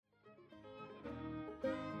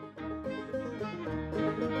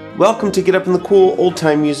Welcome to Get Up in the Cool Old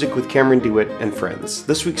Time Music with Cameron DeWitt and friends.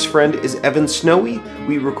 This week's friend is Evan Snoey.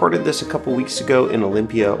 We recorded this a couple weeks ago in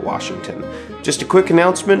Olympia, Washington. Just a quick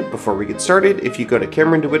announcement before we get started. If you go to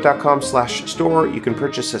CameronDeWitt.com/store, you can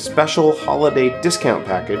purchase a special holiday discount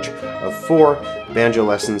package of 4 banjo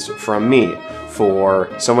lessons from me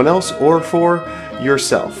for someone else or for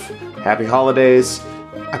yourself. Happy holidays.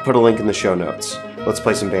 I put a link in the show notes. Let's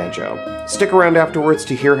play some banjo. Stick around afterwards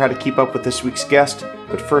to hear how to keep up with this week's guest,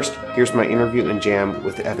 but first, here's my interview and jam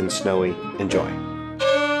with Evan Snoey. Enjoy.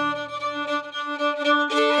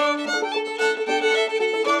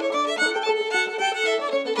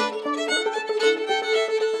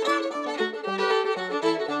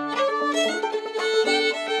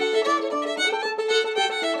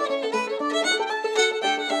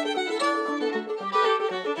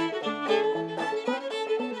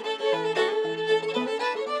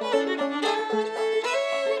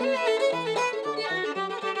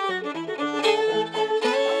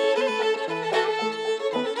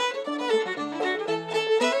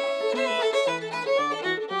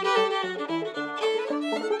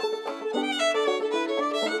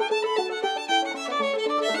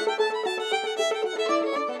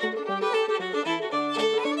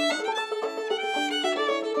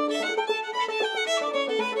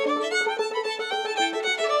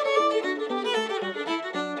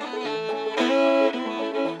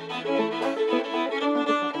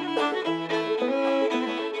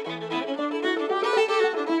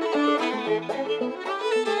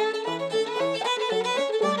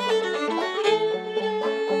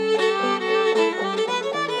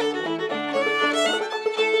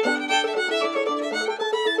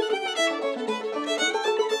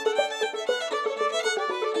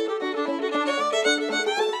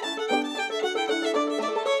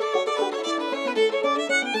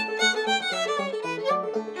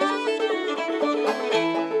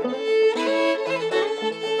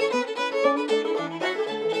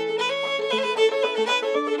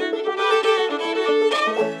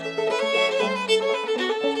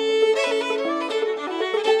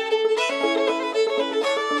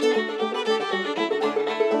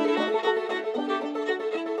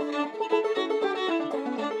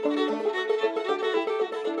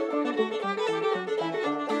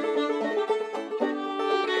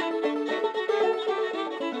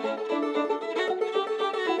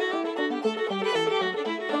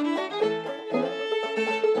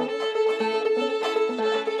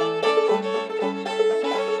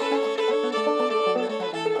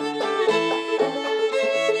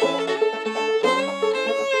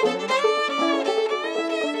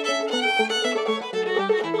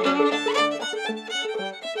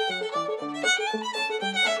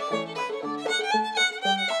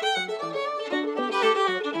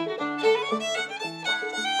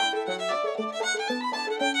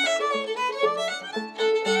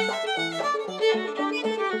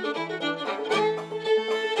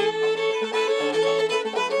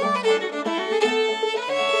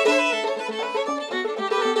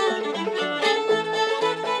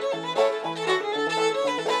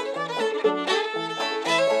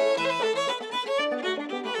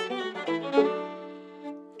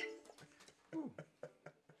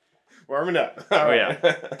 Warming up.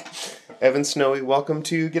 Yeah. Evan Snoey, welcome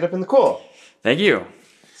to Get Up in the Cool. Thank you.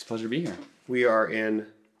 It's a pleasure to be here. We are in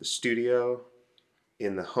the studio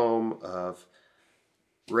in the home of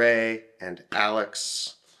Ray and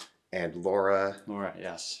Alex and Laura. Laura,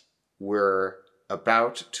 yes. We're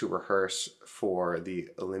about to rehearse for the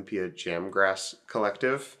Olympia Jamgrass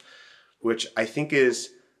Collective, which I think is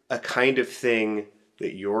a kind of thing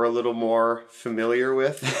that you're a little more familiar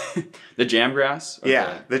with. The Jamgrass?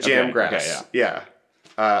 Yeah, the Jamgrass. Okay, yeah.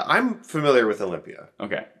 I'm familiar with Olympia.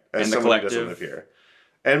 Okay. As And the someone who doesn't live collective? here.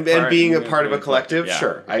 And being a part of a collective, yeah.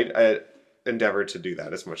 sure. I endeavor to do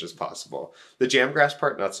that as much as possible. The Jamgrass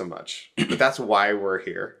part, not so much. But that's why we're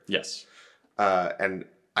here. Yes. And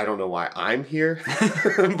I don't know why I'm here,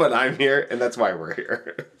 but I'm here, and that's why we're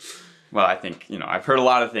here. Well, I think, I've heard a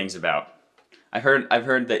lot of things about... I've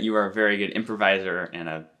heard that you are a very good improviser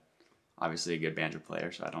and obviously a good banjo player,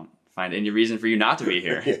 so I don't find any reason for you not to be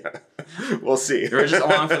here. Yeah, we'll see. You're just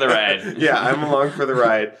along for the ride. Yeah, I'm along for the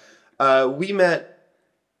ride. We met,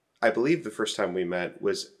 I believe the first time we met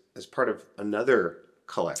was as part of another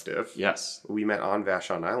collective. Yes. We met on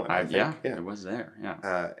Vashon Island, I think. Yeah, it was there,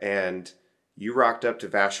 yeah. And you rocked up to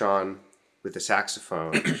Vashon with a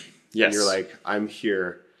saxophone. Yes. And you're like, I'm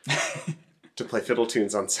here to play fiddle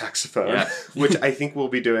tunes on saxophone, Yeah. which I think we'll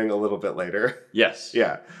be doing a little bit later. Yes.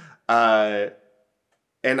 Yeah.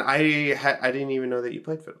 And I didn't even know that you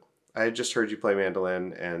played fiddle. I had just heard you play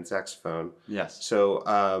mandolin and saxophone. Yes. So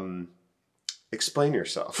Explain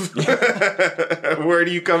yourself. Where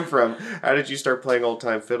do you come from? How did you start playing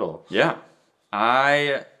old-time fiddle? Yeah.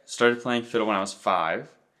 I started playing fiddle when I was 5.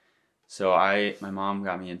 So my mom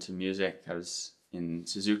got me into music. I was in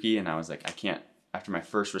Suzuki, and I was like, I can't. After my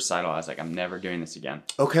first recital, I was like, I'm never doing this again.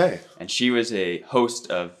 Okay. And she was a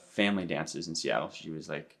host of family dances in Seattle.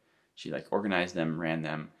 She organized them, ran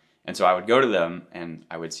them. And so I would go to them, and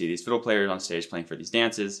I would see these fiddle players on stage playing for these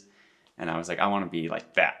dances. And I was like, I want to be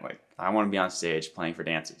like that. Like, I want to be on stage playing for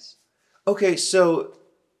dances. Okay, so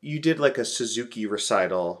you did like a Suzuki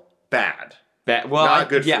recital bad. Well, Not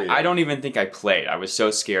good for you. I don't even think I played. I was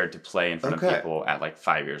so scared to play in front of people at like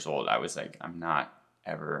 5 years old. I was like, I'm not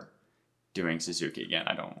ever doing Suzuki again.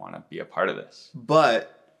 I don't want to be a part of this.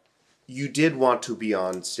 But you did want to be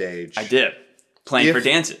on stage. I did. Playing for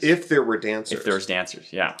dances. If there were dancers. If there was dancers,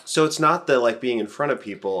 yeah. So it's not the like being in front of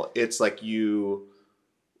people. It's like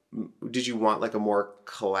did you want like a more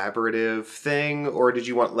collaborative thing, or did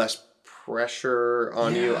you want less pressure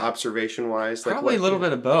on you observation wise? Like probably a little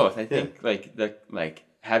bit of both. I think like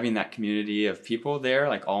having that community of people there,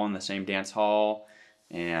 like all in the same dance hall,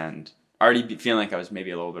 and already feeling like I was maybe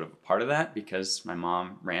a little bit of a part of that because my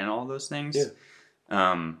mom ran all those things.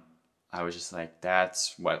 Yeah. I was just like,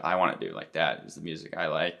 that's what I want to do. Like, that is the music I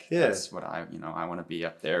like. Yeah. That's what I want to be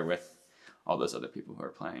up there with all those other people who are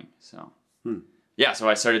playing. So, yeah. So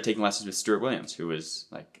I started taking lessons with Stuart Williams, who was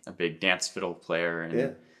like a big dance fiddle player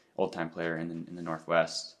and old time player in the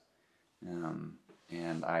Northwest.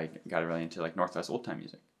 And I got really into like Northwest old time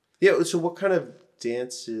music. Yeah. So what kind of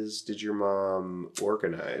dances did your mom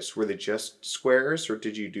organize? Were they just squares, or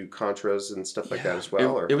did you do contras and stuff like that as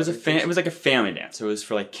well? It was like a family dance. It was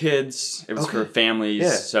for like kids. It was for families.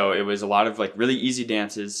 Yeah. So it was a lot of like really easy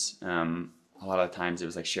dances. A lot of times it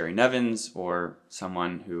was like Sherry Nevins or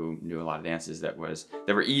someone who knew a lot of dances that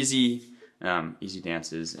were easy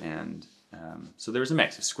dances, and so there was a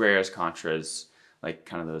mix of squares, contras, like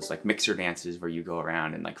kind of those like mixer dances where you go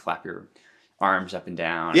around and like flap your arms up and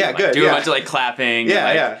down. Yeah, and, good. Do a bunch of like clapping.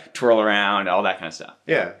 Yeah, and, twirl around, all that kind of stuff.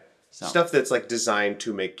 Yeah. So. Stuff that's like designed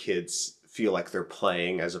to make kids feel like they're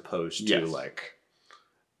playing as opposed to like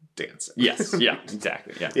dancing. Yes. Yeah.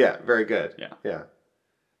 Exactly. Yeah. Yeah. Very good. Yeah. Yeah.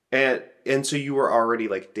 And so you were already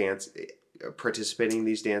like participating in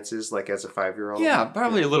these dances like as a 5-year-old? Yeah,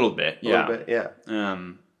 probably a little bit. Yeah. A little bit. Yeah.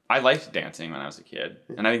 I liked dancing when I was a kid,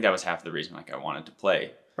 and I think that was half the reason like I wanted to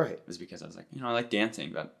play. Right. Was because I was like, I like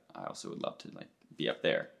dancing, but I also would love to like be up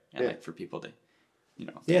there and like for people to,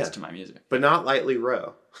 dance to my music. But not lightly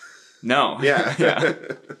row. No. Yeah. Yeah.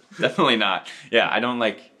 Definitely not. Yeah. I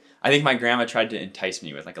think my grandma tried to entice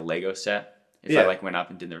me with like a Lego set. If I like went up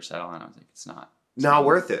and did the recital, and I was like, it's not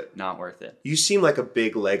worth it. Not worth it. You seem like a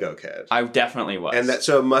big Lego kid. I definitely was. And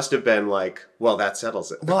so it must have been like, well, that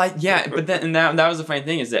settles it. Well, but then that was the funny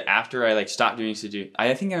thing, is that after I like stopped doing Suzuki,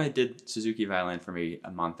 I think I did Suzuki violin for maybe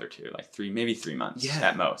a month or two, like 3 months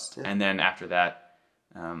at most. Yeah. And then after that,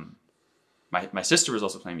 my sister was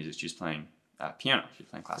also playing music. She was playing piano. She was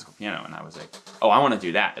playing classical piano, and I was like, oh, I want to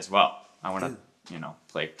do that as well. I want to,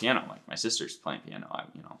 play piano like my sister's playing piano.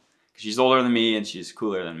 Because she's older than me and she's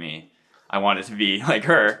cooler than me. I wanted to be like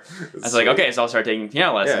her. I was like, okay, so I'll start taking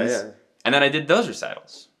piano lessons. Yeah. And then I did those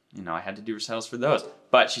recitals. I had to do recitals for those.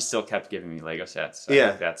 But she still kept giving me Lego sets. So I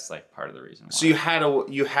think that's like part of the reason why. So you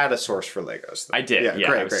had a source for Legos, though. I did. Yeah,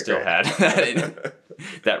 I still had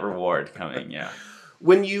that reward coming, yeah.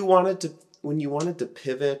 When you wanted to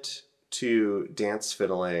pivot to dance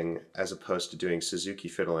fiddling as opposed to doing Suzuki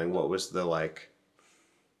fiddling, what was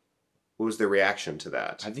the reaction to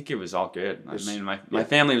that? I think it was all good. I mean, my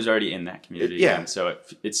family was already in that community, and so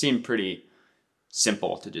it seemed pretty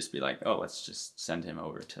simple to just be like, oh, let's just send him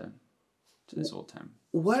over to this old time.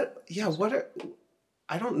 I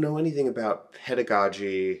don't know anything about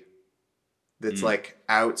pedagogy that's like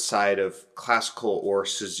outside of classical or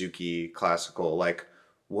Suzuki classical. Like,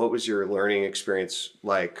 what was your learning experience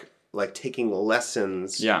like taking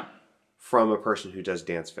lessons from a person who does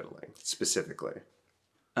dance fiddling specifically?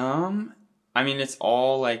 I mean, it's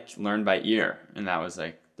all like learned by ear, and that was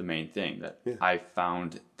like the main thing that I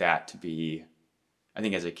found that to be. I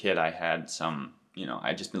think as a kid, I had some,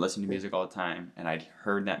 I'd just been listening to music all the time, and I'd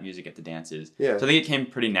heard that music at the dances. Yeah. So I think it came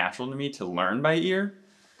pretty natural to me to learn by ear.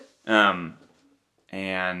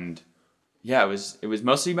 And yeah, it was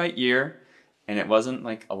mostly by ear, and it wasn't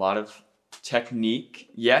like a lot of technique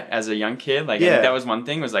yet as a young kid. Like I think that was one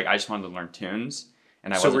thing, was like I just wanted to learn tunes,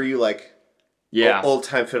 and were you like old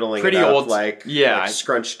time fiddling, pretty old, like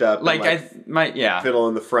scrunched up, like fiddle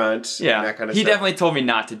in the front, and that kind of stuff. He definitely told me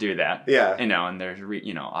not to do that. Yeah, and there's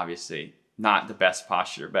obviously not the best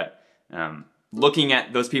posture, but looking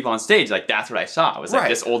at those people on stage, like that's what I saw. It was like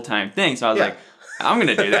this old time thing. So I was Yeah. like, I'm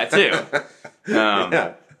gonna do that too.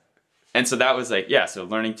 And so that was like, so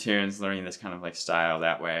learning tunes, learning this kind of like style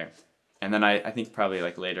that way. And then I think probably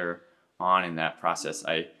like later on in that process,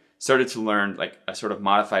 I started to learn like a sort of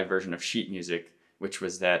modified version of sheet music, which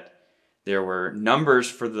was that there were numbers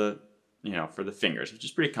for the fingers, which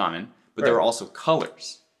is pretty common, but there were also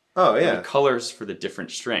colors. Oh, yeah. There were colors for the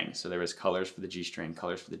different strings. So there was colors for the G string,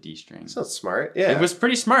 colors for the D string. Sounds smart. Yeah. It was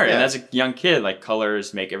pretty smart. Yeah. And as a young kid, like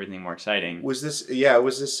colors make everything more exciting. Was this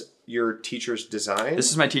your teacher's design?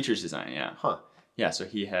 This is my teacher's design, yeah. Huh. Yeah, so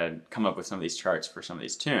he had come up with some of these charts for some of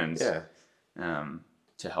these tunes. Yeah.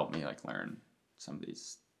 To help me like learn some of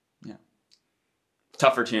these,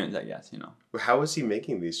 tougher tunes, I guess, How was he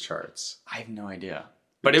making these charts? I have no idea.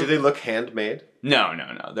 But do they look handmade? No.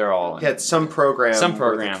 They're all. He had some program.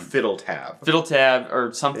 Like Fiddle tab. Fiddle tab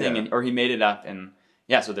or something, or he made it up, and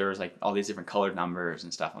so there was like all these different colored numbers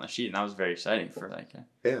and stuff on the sheet, and that was very exciting for like a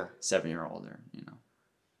 7-year-old or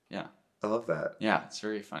Yeah. I love that. Yeah, it's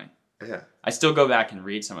very funny. Yeah. I still go back and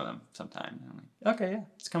read some of them sometime. And I'm like, okay, yeah,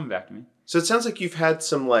 it's coming back to me. So it sounds like you've had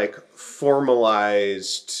some like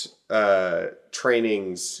formalized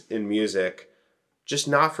trainings in music, just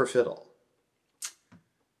not for fiddle.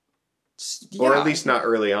 Yeah. Or at least not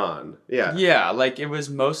early on. Yeah. Yeah, like it was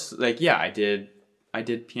most like I did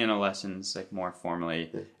piano lessons like more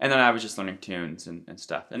formally, and then I was just learning tunes and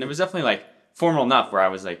stuff. And it was definitely like formal enough where I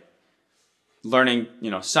was like learning,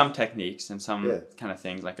 some techniques and some kind of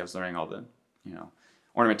things. Like I was learning all the,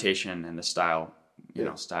 ornamentation and the style,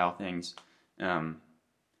 style things.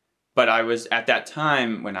 But I was at that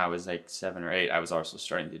time when I was like 7 or 8, I was also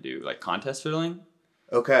starting to do like contest fiddling.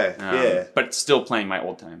 Okay. But still playing my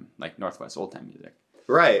old time, like Northwest old time music.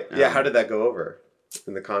 Right. Yeah. How did that go over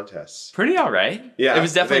in the contests? Pretty all right. Yeah. It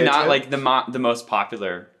was definitely not like the most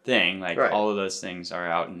popular thing. Like all of those things are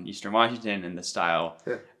out in Eastern Washington, and the style,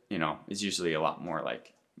 is usually a lot more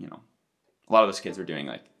like, a lot of those kids were doing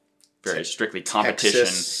like very strictly competition,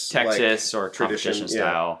 Texas or competition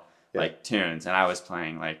style like tunes, and I was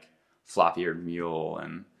playing like Flop-Eared Mule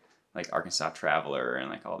and like Arkansas Traveler and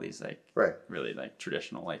like all these like really like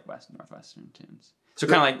traditional like Northwestern tunes. So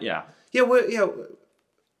kind of like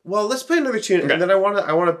Well, let's play another tune, and then I want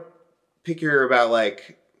to pick your about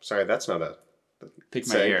like. Sorry, that's not a. Pick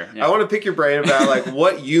my ear. Yeah. I want to pick your brain about like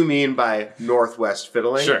what you mean by Northwest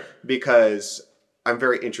fiddling. Sure. Because I'm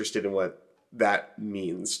very interested in what that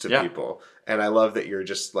means to people, and I love that you're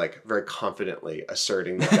just like very confidently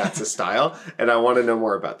asserting that that's a style, and I want to know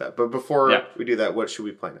more about that. But before we do that, what should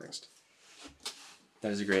we play next?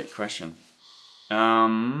 That is a great question.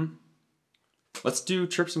 Let's do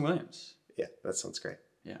Chirps and Williams. Yeah, that sounds great.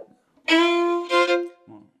 Yeah.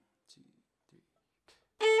 1, 2,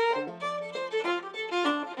 3.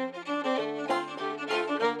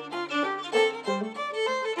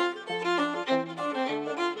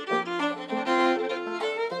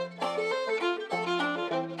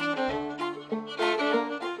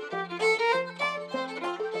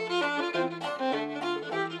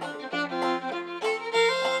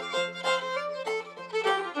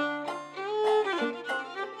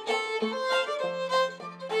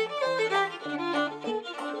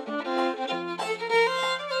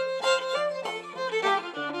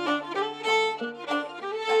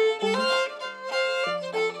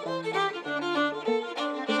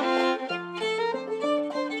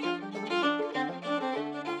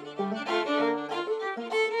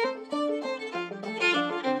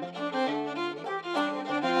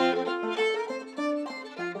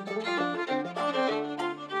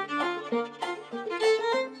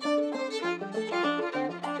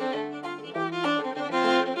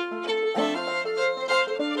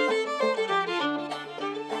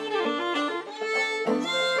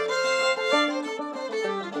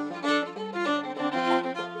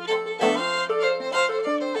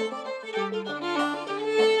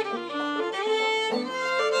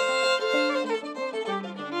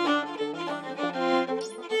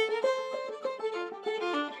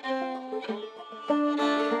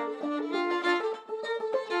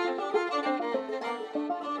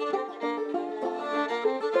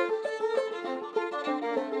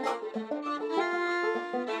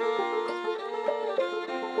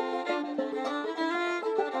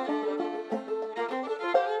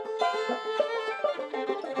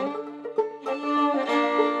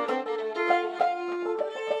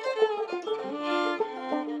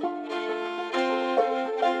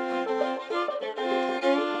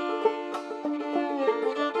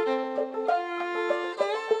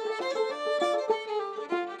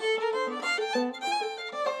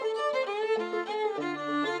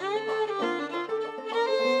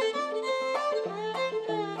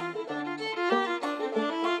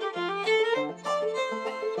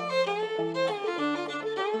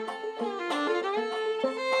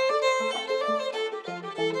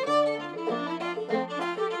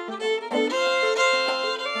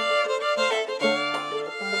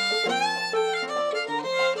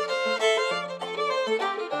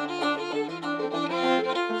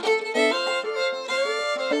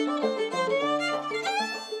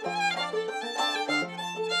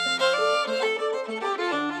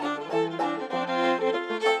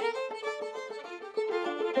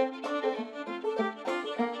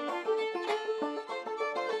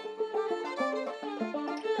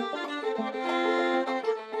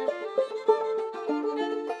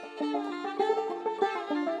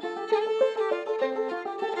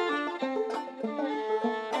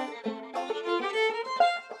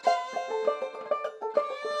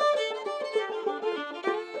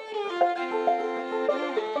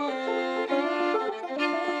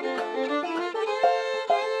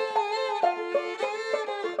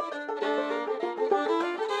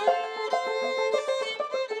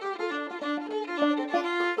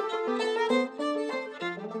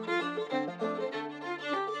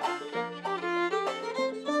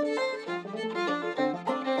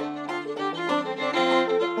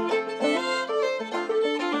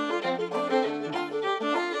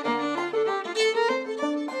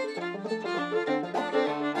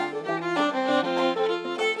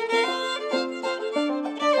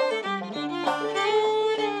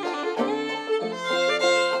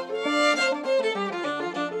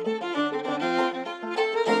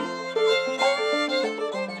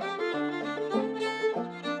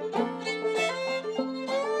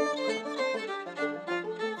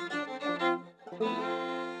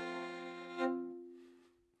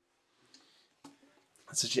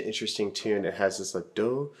 That's such an interesting tune. It has this like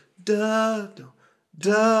do da do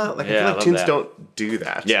da. Like I feel I like love tunes that. don't do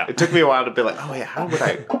that. Yeah. It took me a while to be like, oh yeah, how would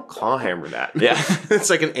I claw hammer that? Yeah. It's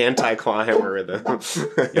like an anti claw hammer rhythm.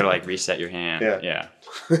 You gotta like reset your hand. Yeah.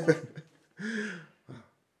 Yeah.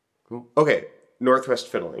 Cool. Okay, Northwest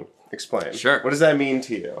Fiddling. Explain. Sure. What does that mean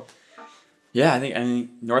to you? Yeah, I think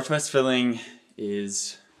Northwest Fiddling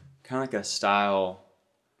is kind of like a style,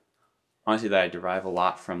 honestly, that I derive a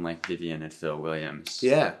lot from like Vivian and Phil Williams.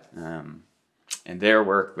 Yeah. And their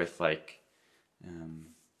work with like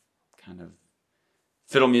kind of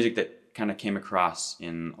fiddle music that kind of came across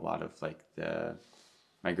in a lot of like the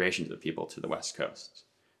migrations of people to the West Coast.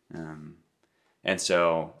 And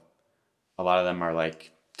so a lot of them are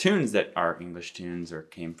like tunes that are English tunes or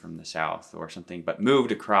came from the South or something, but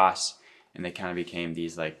moved across, and they kind of became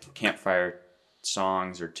these like campfire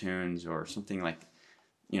songs or tunes or something like,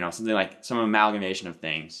 something like some amalgamation of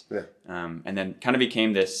things. Yeah. And then kind of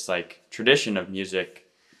became this like tradition of music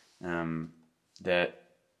that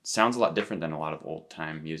sounds a lot different than a lot of old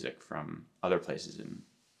time music from other places in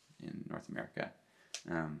North America.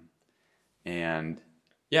 And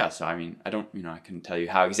yeah, so I mean, I couldn't tell you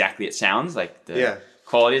how exactly it sounds, like the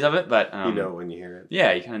qualities of it, but you know when you hear it.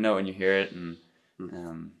 Yeah, you kind of know when you hear it, and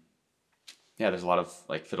there's a lot of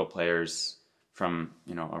like fiddle players from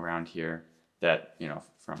around here that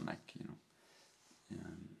from like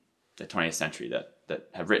the 20th century that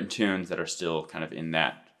have written tunes that are still kind of in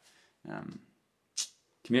that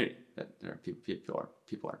community that there are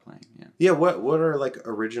people are playing. Yeah. What are like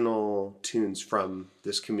original tunes from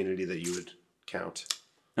this community that you would count?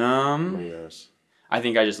 Among those? I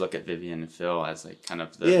think I just look at Vivian and Phil as like kind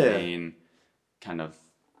of the main kind of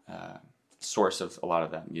source of a lot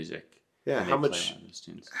of that music. Yeah. How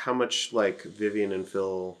much like Vivian and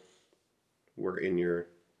Phil were in your?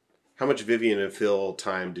 How much Vivian and Phil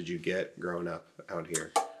time did you get growing up out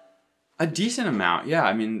here? A decent amount, yeah.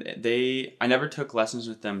 I mean, I never took lessons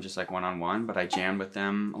with them just like one-on-one, but I jammed with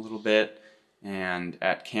them a little bit, and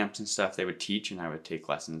at camps and stuff they would teach, and I would take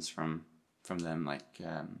lessons from them, like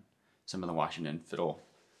some of the Washington Fiddle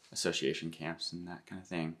Association camps and that kind of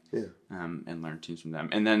thing. Yeah. And learn tunes from them.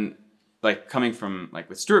 And then like coming from like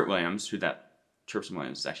with Stuart Williams, who that Chirps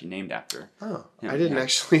Williams is actually named after. Oh, him. I didn't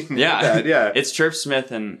actually know that. that. Yeah. It's Chirp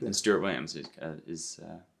Smith and Stuart Williams are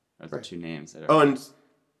the two names that are. Oh, and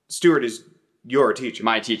Stuart is your teacher.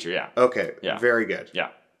 My teacher, yeah. Okay. Yeah. Very good. Yeah.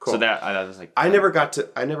 Cool. So that I was like, I never got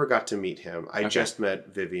to meet him. I just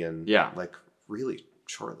met Vivian. Yeah. Like really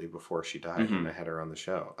shortly before she died, and I had her on the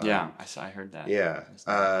show. I heard that.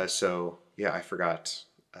 Yeah. So yeah, I forgot.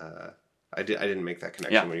 I didn't make that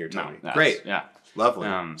connection when you were telling me. Great. Yeah. Lovely.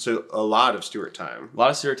 So a lot of Stuart time. A lot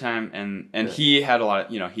of Stuart time, and he had a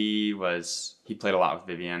lot of, he played a lot with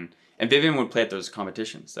Vivian, and Vivian would play at those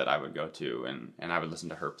competitions that I would go to, and I would listen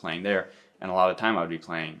to her playing there, and a lot of the time I would be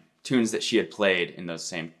playing tunes that she had played in those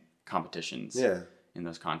same competitions. Yeah. In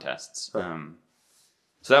those contests. Huh.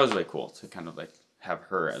 So that was really cool to kind of like have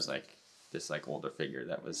her as like this like older figure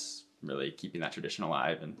that was really keeping that tradition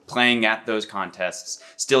alive and playing at those contests,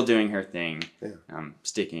 still doing her thing,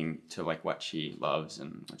 sticking to like what she loves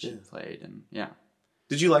and what she played, and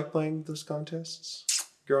Did you like playing those contests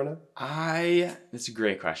growing up? That's a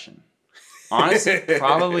great question. Honestly,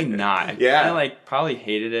 probably not. I kind of like probably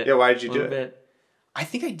hated it. Yeah, why did you do it? Bit. I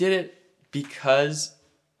think I did it because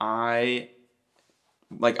I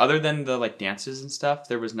like, other than the like dances and stuff,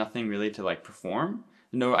 there was nothing really to like perform.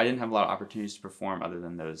 No, I didn't have a lot of opportunities to perform other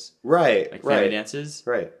than those like family dances.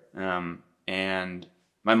 Right. And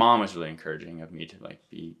my mom was really encouraging of me to like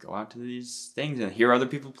go out to these things and hear other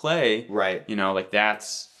people play. Right. Like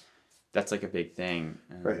that's like a big thing.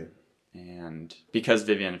 Right. And because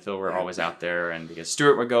Vivian and Phil were always out there, and because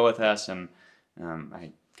Stuart would go with us, and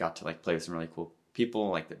I got to like play with some really cool people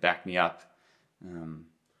like that backed me up.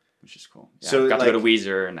 Which is cool. Yeah, so got to go to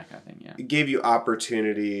Weezer and that kind of thing. Yeah, it gave you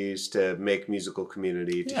opportunities to make musical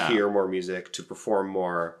community, to hear more music, to perform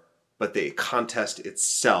more. But the contest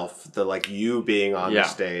itself, the like you being on the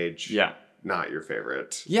stage, not your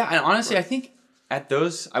favorite. Yeah, and honestly, I think at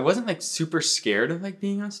those, I wasn't like super scared of like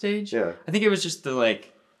being on stage. Yeah, I think it was just the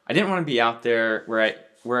like, I didn't want to be out there where I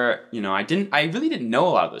really didn't know a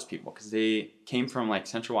lot of those people because they came from like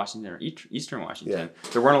Central Washington or Eastern Washington.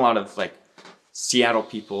 Yeah. There weren't a lot of like Seattle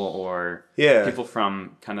people or people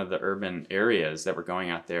from kind of the urban areas that were going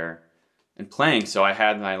out there and playing. So I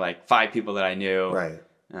had my like 5 people that I knew. Right.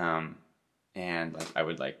 And like I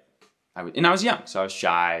would and I was young, so I was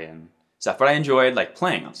shy and stuff, but I enjoyed like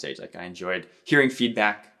playing on stage. Like I enjoyed hearing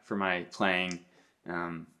feedback for my playing,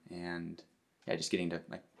 and just getting to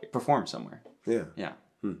like perform somewhere. Yeah. Yeah.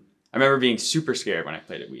 I remember being super scared when I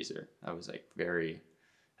played at Weezer. I was like very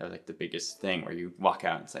that was like the biggest thing where you walk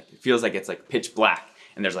out and it's like, it feels like it's like pitch black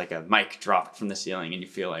and there's like a mic dropped from the ceiling and you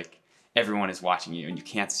feel like everyone is watching you and you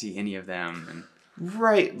can't see any of them. And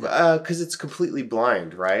right. Because it's completely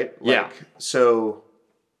blind, right? Yeah. So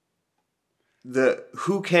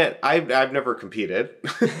I've never competed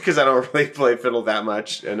because I don't really play fiddle that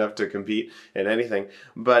much enough to compete in anything.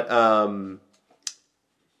 But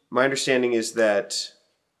my understanding is that,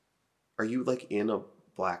 are you like in a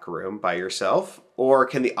black room by yourself, or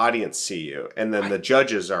can the audience see you and then the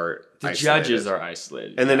judges are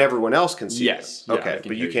isolated? And then everyone else can see you? Yeah, okay,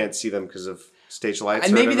 but you can't see them because of stage lights?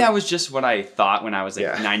 And maybe that was just what I thought when I was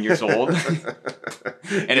like 9 years old. And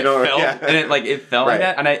it felt like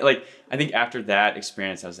that. And I think after that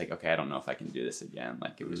experience I was like, okay, I don't know if I can do this again.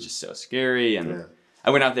 Like it was just so scary. And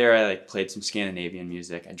I went out there, I like played some Scandinavian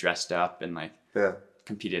music, I dressed up and like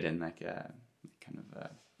competed in like a kind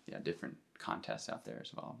of different contests out there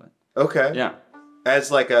as well. But okay. Yeah.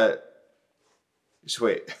 As like a just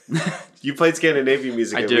wait. You played Scandinavian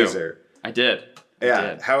music at Weezer. I did.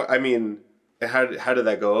 Yeah. How did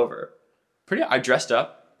that go over? I dressed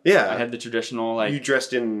up. Yeah. I had the traditional like. You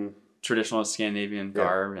dressed in traditional Scandinavian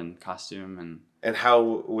garb and costume and how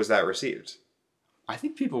was that received? I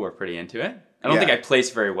think people were pretty into it. I don't think I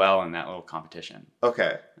placed very well in that little competition.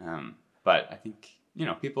 Okay. But I think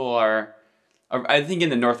people are. I think in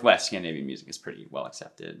the Northwest, Scandinavian music is pretty well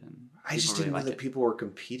accepted. And I just didn't know that people were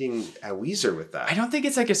competing at Weezer with that. I don't think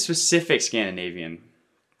it's like a specific Scandinavian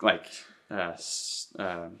like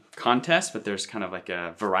contest, but there's kind of like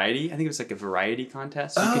a variety. I think it was like a variety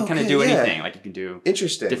contest. So you can kind of do anything. Like you can do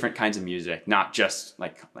different kinds of music, not just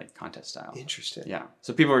like contest style. Interesting. Yeah.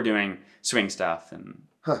 So people were doing swing stuff and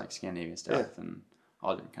like Scandinavian stuff and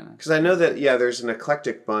all different kind of. Because I know that there's an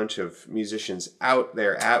eclectic bunch of musicians out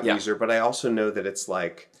there at Weezer, but I also know that it's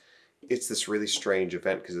this really strange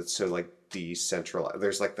event because it's so like decentralized.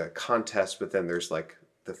 There's like the contest, but then there's like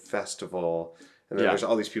the festival. And then there's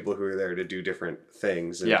all these people who are there to do different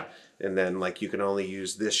things. And then, like, you can only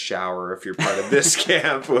use this shower if you're part of this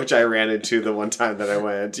camp, which I ran into the one time that I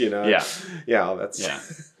went, Yeah. Yeah, that's... Yeah.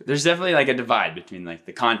 There's definitely, like, a divide between, like,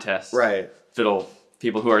 the contest. Right. Fiddle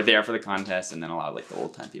people who are there for the contest, and then a lot of, like, the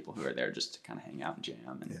old-time people who are there just to kind of hang out and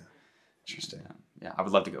jam. And, Interesting. And, I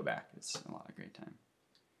would love to go back. It's a lot of great time.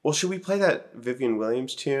 Well, should we play that Vivian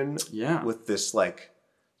Williams tune? Yeah. With this, like,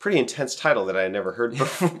 pretty intense title that I had never heard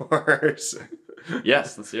before.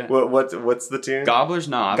 Yes, let's do it. What's the tune? Gobbler's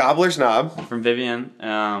Knob. Gobbler's Knob. From Vivian.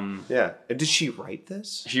 Yeah. And did she write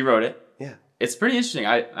this? She wrote it. Yeah. It's pretty interesting.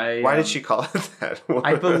 Why did she call it that?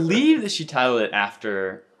 I believe that she titled it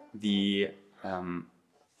after the...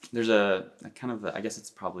 there's a kind of... I guess it's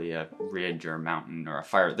probably a ridge or a mountain or a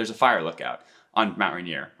fire... There's a fire lookout on Mount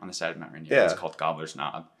Rainier, on the side of Mount Rainier. Yeah. It's called Gobbler's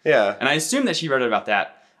Knob. Yeah. And I assume that she wrote it about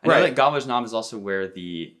that. I know that Gobbler's Knob is also where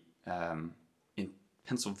the...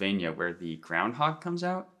 Pennsylvania, where the groundhog comes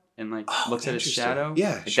out and like looks at its shadow.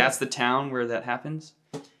 Yeah, That's the town where that happens.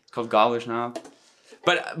 It's called Gobbler's Knob.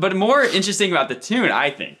 But more interesting about the tune, I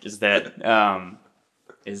think, is that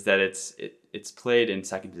it's played in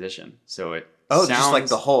second position. So it sounds just like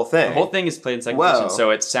the whole thing. The whole thing is played in second position, so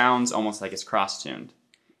it sounds almost like it's cross-tuned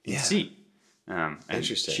in C.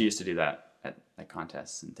 Interesting. She used to do that at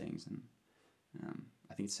contests and things, and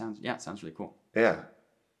I think it sounds really cool. Yeah.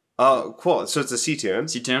 Oh, cool. So it's a C tune.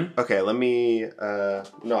 C tune? Okay, let me...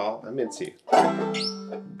 no, I'm in C.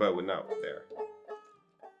 But not there.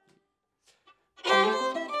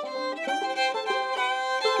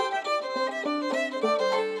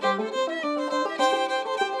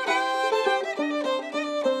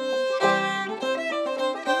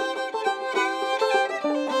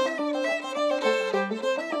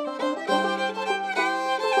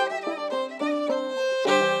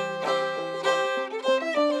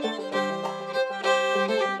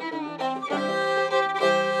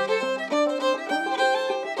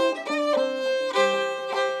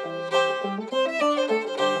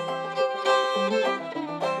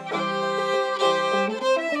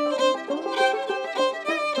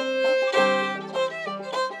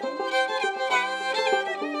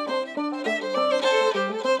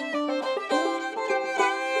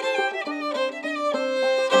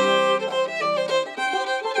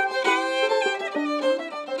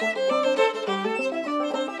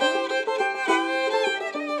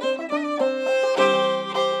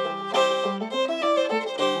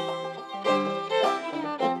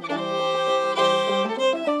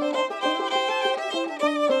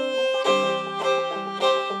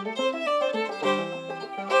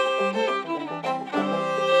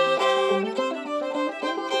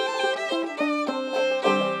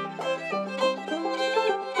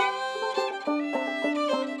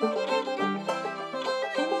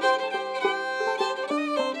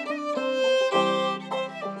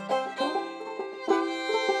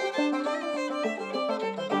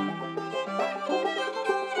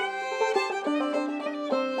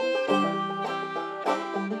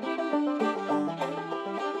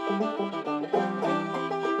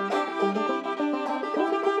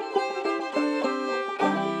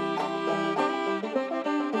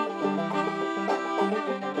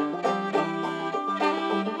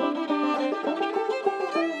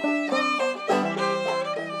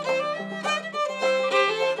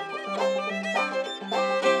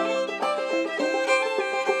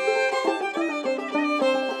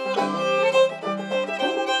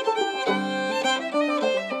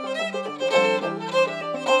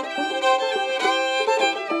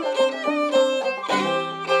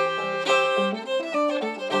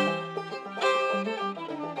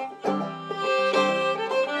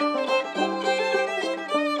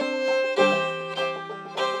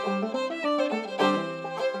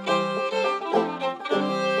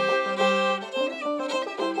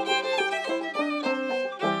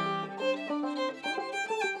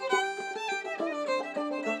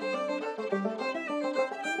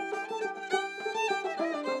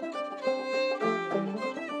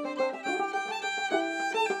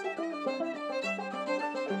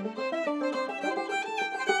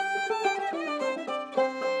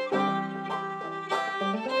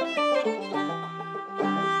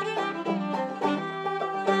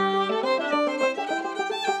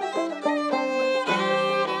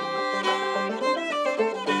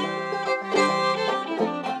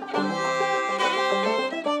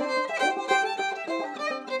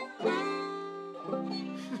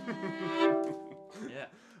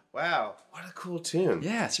 tune.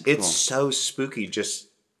 Yeah, super It's cool. so spooky just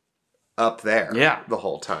up there. Yeah. The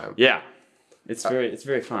whole time. Yeah. It's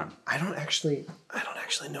very fun. I don't actually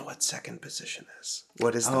know what second position is.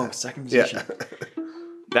 What is that? Oh, second position. Yeah.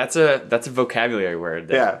 That's a vocabulary word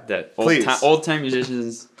that old time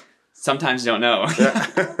musicians sometimes don't know.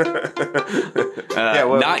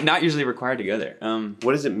 Not usually required to go there.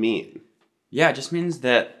 What does it mean? Yeah, it just means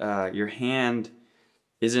that your hand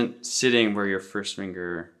isn't sitting where your first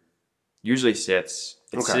finger usually sits.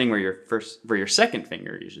 It's sitting where your second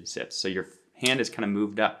finger usually sits. So your hand is kind of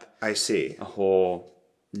moved up. I see. A whole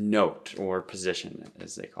note or position,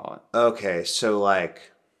 as they call it. Okay, so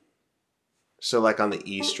like on the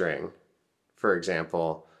E string, for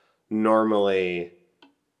example, normally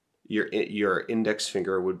your index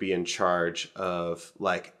finger would be in charge of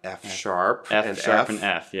like F sharp and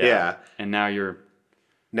F. Yeah. And now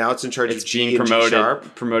it's in charge of G being and G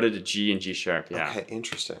sharp. Promoted to G and G sharp. Yeah. Okay,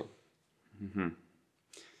 interesting. Mm-hmm.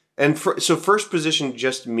 And so first position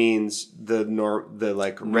just means the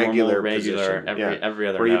regular position. Every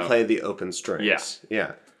other where note. You play the open strings.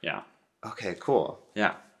 Yeah. Okay, cool.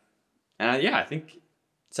 Yeah. And I think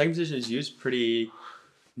second position is used pretty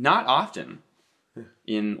not often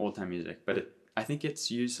in old time music, but I think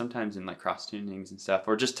it's used sometimes in like cross tunings and stuff,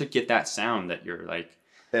 or just to get that sound that you're like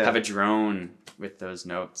have a drone with those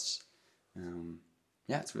notes.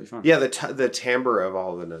 It's really fun. Yeah, the timbre of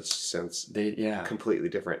all the notes sounds completely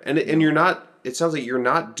different, and you're not. It sounds like you're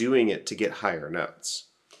not doing it to get higher notes.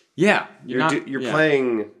 Yeah, you're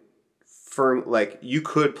playing firm. Like you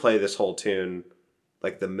could play this whole tune,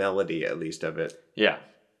 like the melody at least of it. Yeah.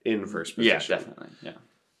 In first position. Yeah, definitely. Yeah.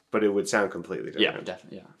 But it would sound completely different. Yeah,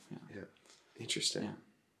 definitely. Yeah. Interesting. Yeah.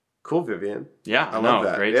 Cool, Vivian. Yeah, I love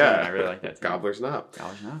that. Great tune. I really like that tune. Gobbler's Knob.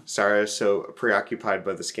 Gobbler's Knob. Sorry, I was so preoccupied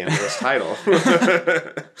by the scandalous title.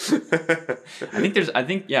 there's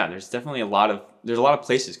definitely a lot of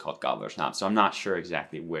places called Gobbler's Knob, so I'm not sure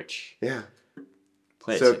exactly which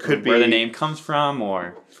place. So it could be where the name comes from,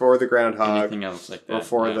 or for the groundhog, anything else like that, or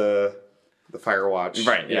for the Firewatch.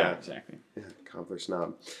 Right. Yeah. Exactly. Yeah. Gobbler's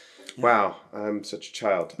Knob. Yeah. Wow, I'm such a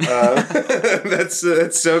child. That's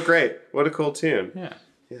so great. What a cool tune. Yeah.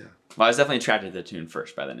 Well, I was definitely attracted to the tune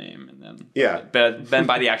first by the name, and then then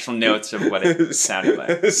by the actual notes of what it sounded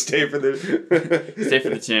like. Stay for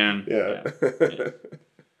the tune. Yeah.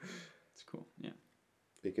 It's cool. Yeah.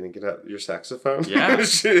 Are you gonna get out your saxophone? Yeah.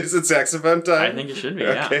 Is it saxophone time? I think it should be.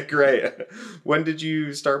 Yeah. Okay, great. When did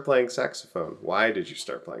you start playing saxophone? Why did you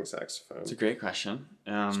start playing saxophone? It's a great question.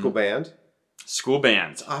 School band. School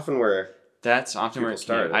band. That's often where it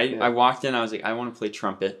started. I walked in. I was like, I want to play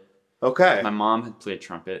trumpet. Okay. My mom had played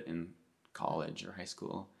trumpet in college or high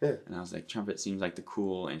school. Yeah. And I was like, trumpet seems like the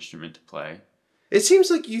cool instrument to play. It seems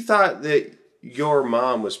like you thought that your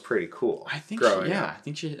mom was pretty cool. I think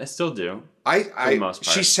I still do. For the most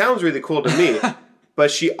part. She sounds really cool to me, but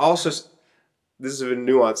she also, this is a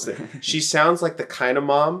nuanced thing. She sounds like the kind of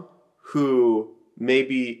mom who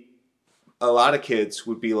maybe a lot of kids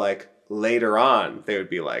would be like, later on, they would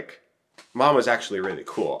be like, Mom was actually really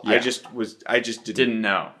cool. Yeah. I just didn't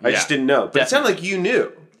know. I just didn't know. But Definitely. It sounded like you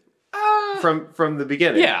knew from the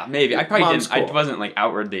beginning. Yeah, maybe. I probably Mom's didn't. Cool. I wasn't like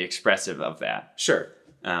outwardly expressive of that. Sure.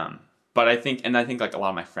 But I think like a lot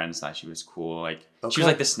of my friends thought she was cool. Like she was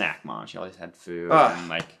like the snack mom. She always had food and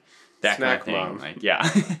like that snack kind of thing. Mom. Like yeah.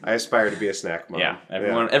 I aspire to be a snack mom. Yeah.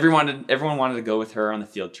 Everyone wanted to go with her on the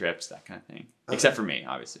field trips, that kind of thing. Except for me,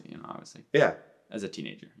 obviously. I was like as a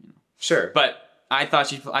teenager. Sure. But I thought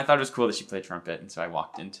it was cool that she played trumpet, and so I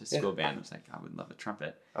walked into school band and was like, I would love a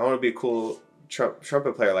trumpet. I want to be a cool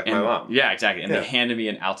trumpet player like my mom. Yeah, exactly. And they handed me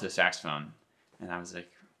an alto saxophone, and I was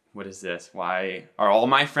like, what is this? Why are all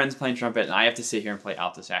my friends playing trumpet, and I have to sit here and play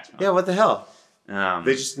alto saxophone? Yeah, what the hell?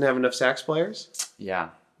 They just didn't have enough sax players? Yeah.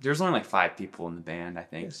 There was only like 5 people in the band, I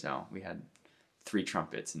think, so we had 3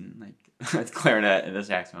 trumpets and like a clarinet and a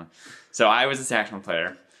saxophone. So I was a saxophone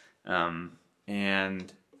player,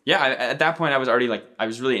 and... Yeah, at that point, I was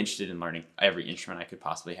really interested in learning every instrument I could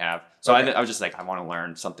possibly have. So I was just like, I want to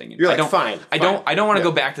learn something. You're like, fine. I don't want to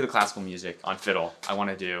go back to the classical music on fiddle. I want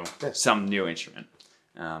to do some new instrument.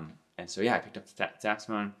 And so I picked up the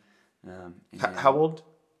saxophone. How old?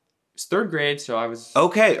 It's 3rd grade, so I was...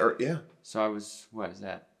 Okay, So I was, what is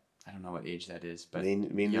that? I don't know what age that is, but... Me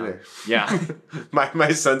neither. Yeah.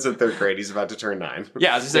 my son's in 3rd grade. He's about to turn 9.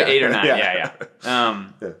 Yeah, I was just like 8 or 9. Yeah.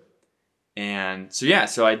 And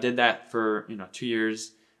so I did that for 2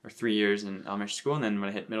 years or 3 years in elementary school, and then when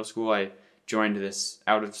I hit middle school, I joined this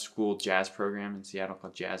out of school jazz program in Seattle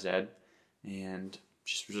called Jazz Ed, and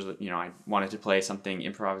just I wanted to play something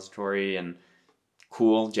improvisatory and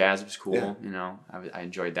cool. Jazz was cool. Yeah. You know, I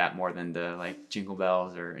enjoyed that more than the like Jingle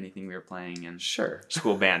Bells or anything we were playing in Sure.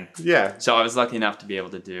 school band. Yeah. So I was lucky enough to be able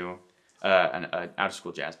to do an out of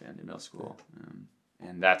school jazz band in middle school,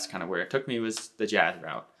 and that's kind of where it took me, was the jazz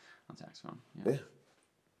route on saxophone. Yeah.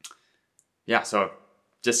 Yeah. So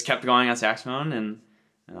just kept going on saxophone, and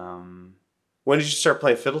when did you start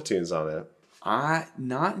playing fiddle tunes on it?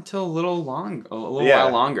 Not until a little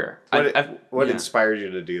while longer. What inspired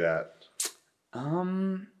you to do that?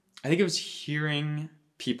 I think it was hearing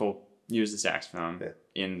people use the saxophone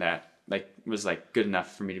in that, like, was like good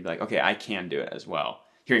enough for me to be like, okay, I can do it as well.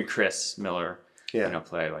 Hearing Chris Miller,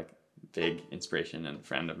 play, like, big inspiration and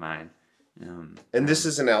friend of mine. And this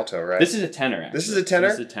is an alto, right? This is a tenor. Actually. This is a tenor.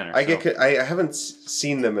 This is a tenor. I haven't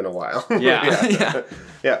seen them in a while. Yeah.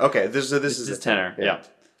 Yeah. Okay. This is a tenor. Yeah.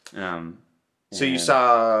 So you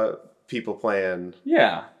saw people playing.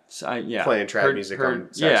 Yeah. So playing trad music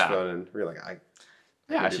on saxophone, and you're like,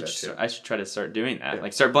 I should try to start doing that.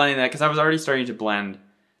 Like, start blending that, because I was already starting to blend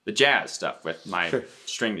the jazz stuff with my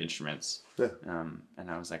stringed instruments. Yeah. And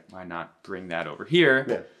I was like, why not bring that over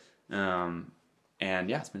here? Yeah.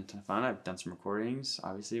 And it's been a ton of fun. I've done some recordings,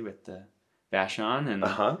 obviously, with the Vashon, and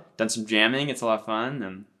done some jamming. It's a lot of fun.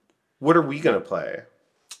 And what are we gonna play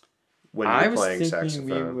when you're playing saxophone? I was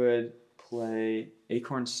thinking we would play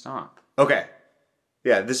Acorn Stomp. Okay.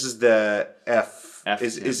 Yeah, this is the F.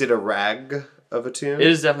 Is it a rag of a tune? It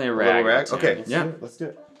is definitely a rag. Okay. Let's do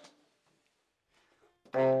it.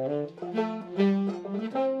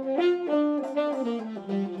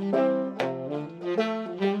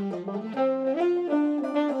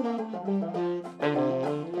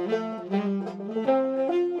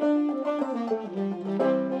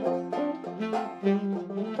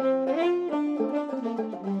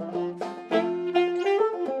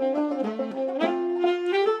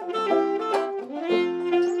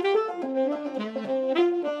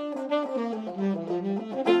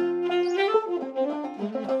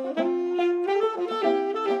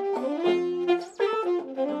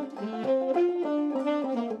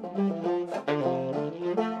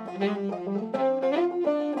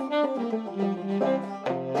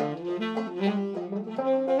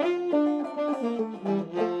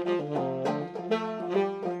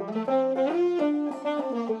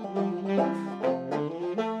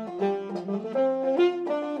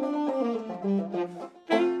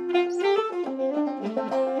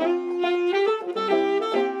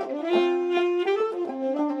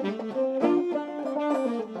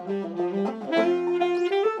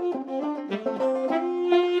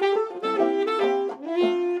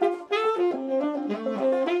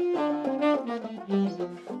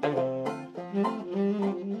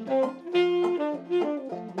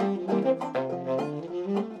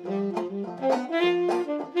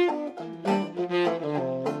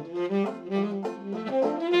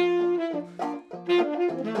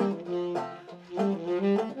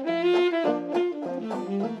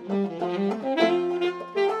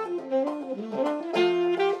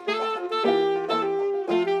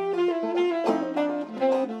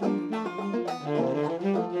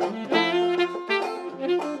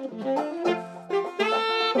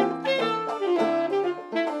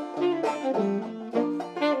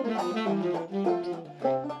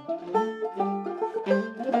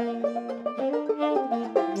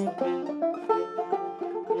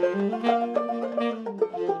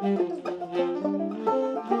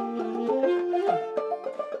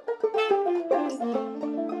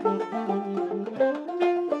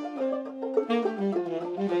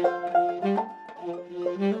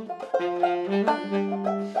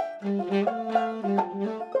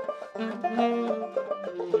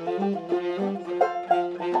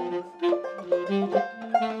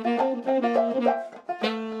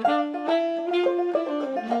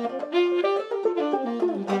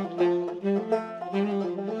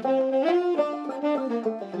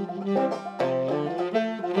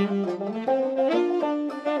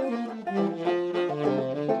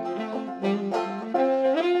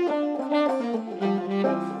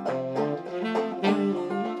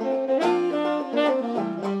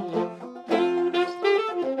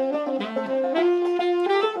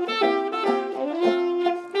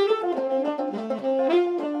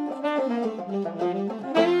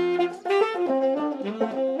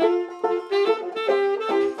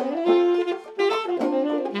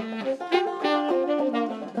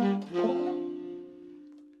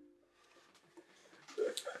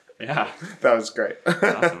 Yeah. That was great.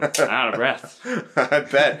 Awesome. I'm out of breath. I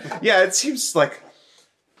bet. Yeah, it seems like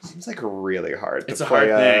really hard it's to a hard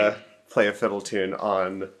thing. play a fiddle tune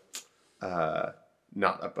on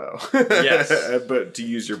not a bow. Yes. But to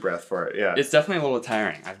use your breath for it, yeah. It's definitely a little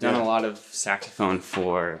tiring. I've done a lot of saxophone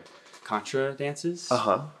for contra dances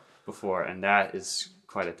before, and that is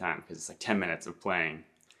quite a time because it's like 10 minutes of playing.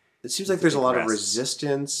 It seems like there's a lot of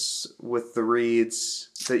resistance with the reads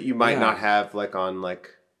that you might not have like on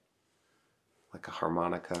like a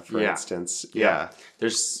harmonica, for instance. Yeah.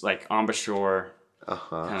 There's like embouchure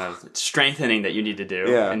kind of strengthening that you need to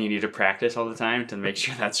do, and you need to practice all the time to make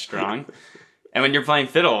sure that's strong. And when you're playing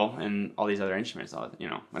fiddle and all these other instruments,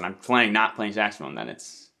 when I'm not playing saxophone, then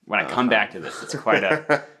when I come back to this, it's quite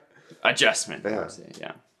a adjustment. I would say.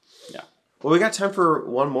 Yeah. Well, we got time for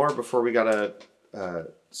one more before we gotta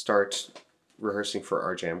start rehearsing for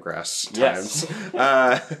our jam grass times.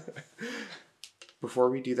 Yes. Before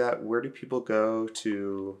we do that, where do people go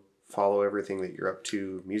to follow everything that you're up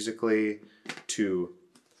to musically, to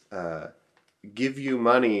give you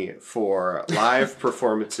money for live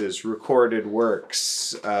performances, recorded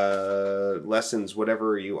works, lessons,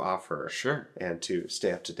 whatever you offer? Sure. And to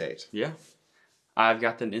stay up to date. Yeah. I've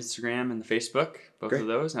got the Instagram and the Facebook, both of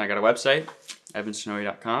those. And I got a website,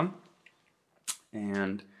 evansnoey.com.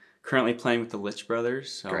 And currently playing with the Litch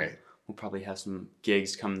Brothers. So we'll probably have some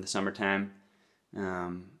gigs come in the summertime.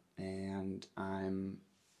 And I'm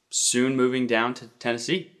soon moving down to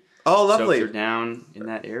Tennessee. Oh, lovely. So if you're down in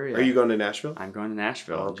that area. Are you going to Nashville? I'm going to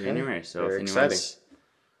Nashville in January. So Very if anyone's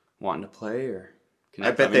wanting to play or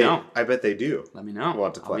connect, I bet they do. Let me know.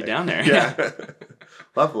 Want to play. I'll be down there. Yeah.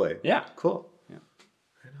 Lovely. Yeah. Cool. Yeah.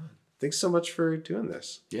 Right on. Thanks so much for doing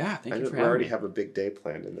this. Yeah, thank you for having me. We already have a big day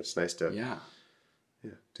planned, and it's nice to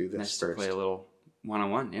do this nice first. To play a little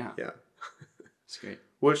one-on-one, Yeah. It's great.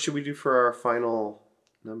 What should we do for our final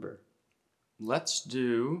number? Let's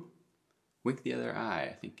do Wink the Other Eye,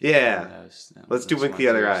 I think. Yeah. Let's do Wink the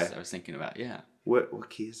Other Eye. I was thinking about, What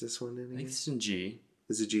key is this one in again? I think it's in G.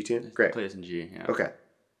 Is it G tune? Great. Play this in G, yeah. Okay.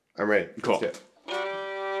 I'm ready. Cool. Let's do it.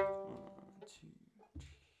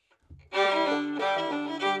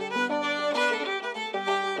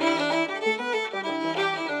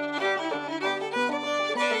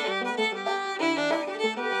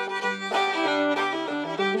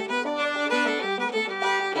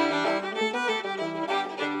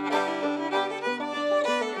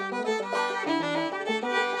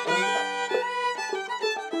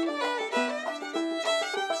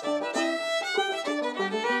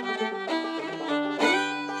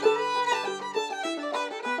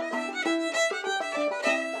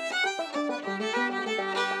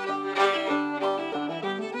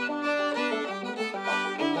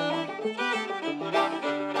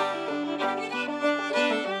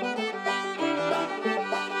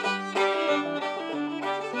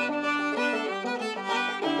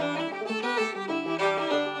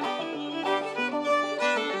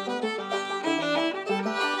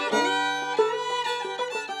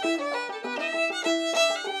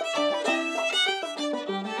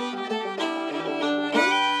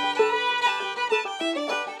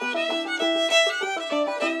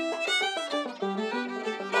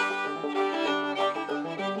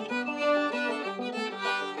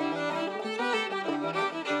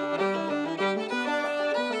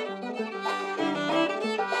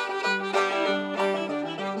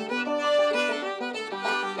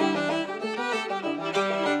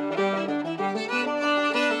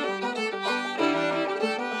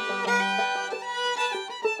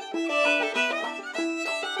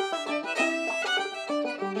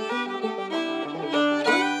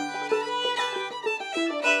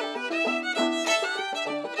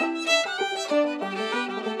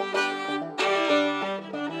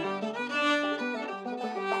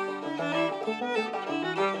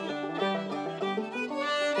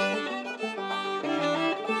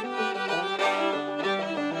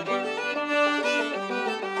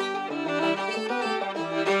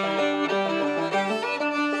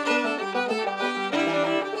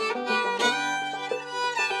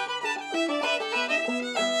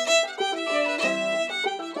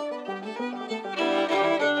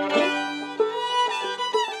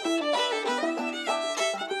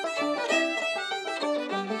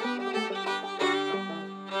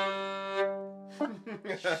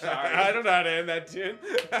 I don't know how to end that tune.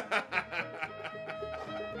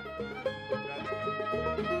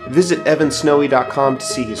 Visit evansnoey.com to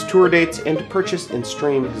see his tour dates and to purchase and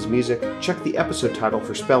stream his music. Check the episode title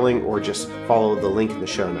for spelling or just follow the link in the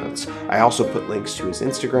show notes. I also put links to his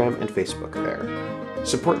Instagram and Facebook there.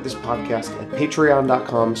 Support this podcast at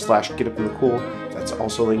patreon.com/getupinthecool. That's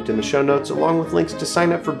also linked in the show notes, along with links to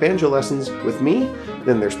sign up for banjo lessons with me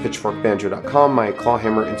Then there's pitchforkbanjo.com, my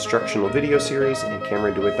clawhammer instructional video series, and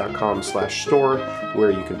CameronDewitt.com/store,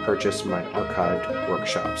 where you can purchase my archived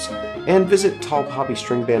workshops. And visit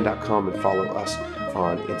tallpoppystringband.com and follow us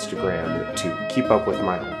on Instagram to keep up with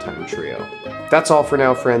my old-time trio. That's all for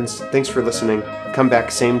now, friends. Thanks for listening. Come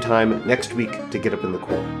back same time next week to get up in the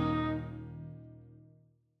cool.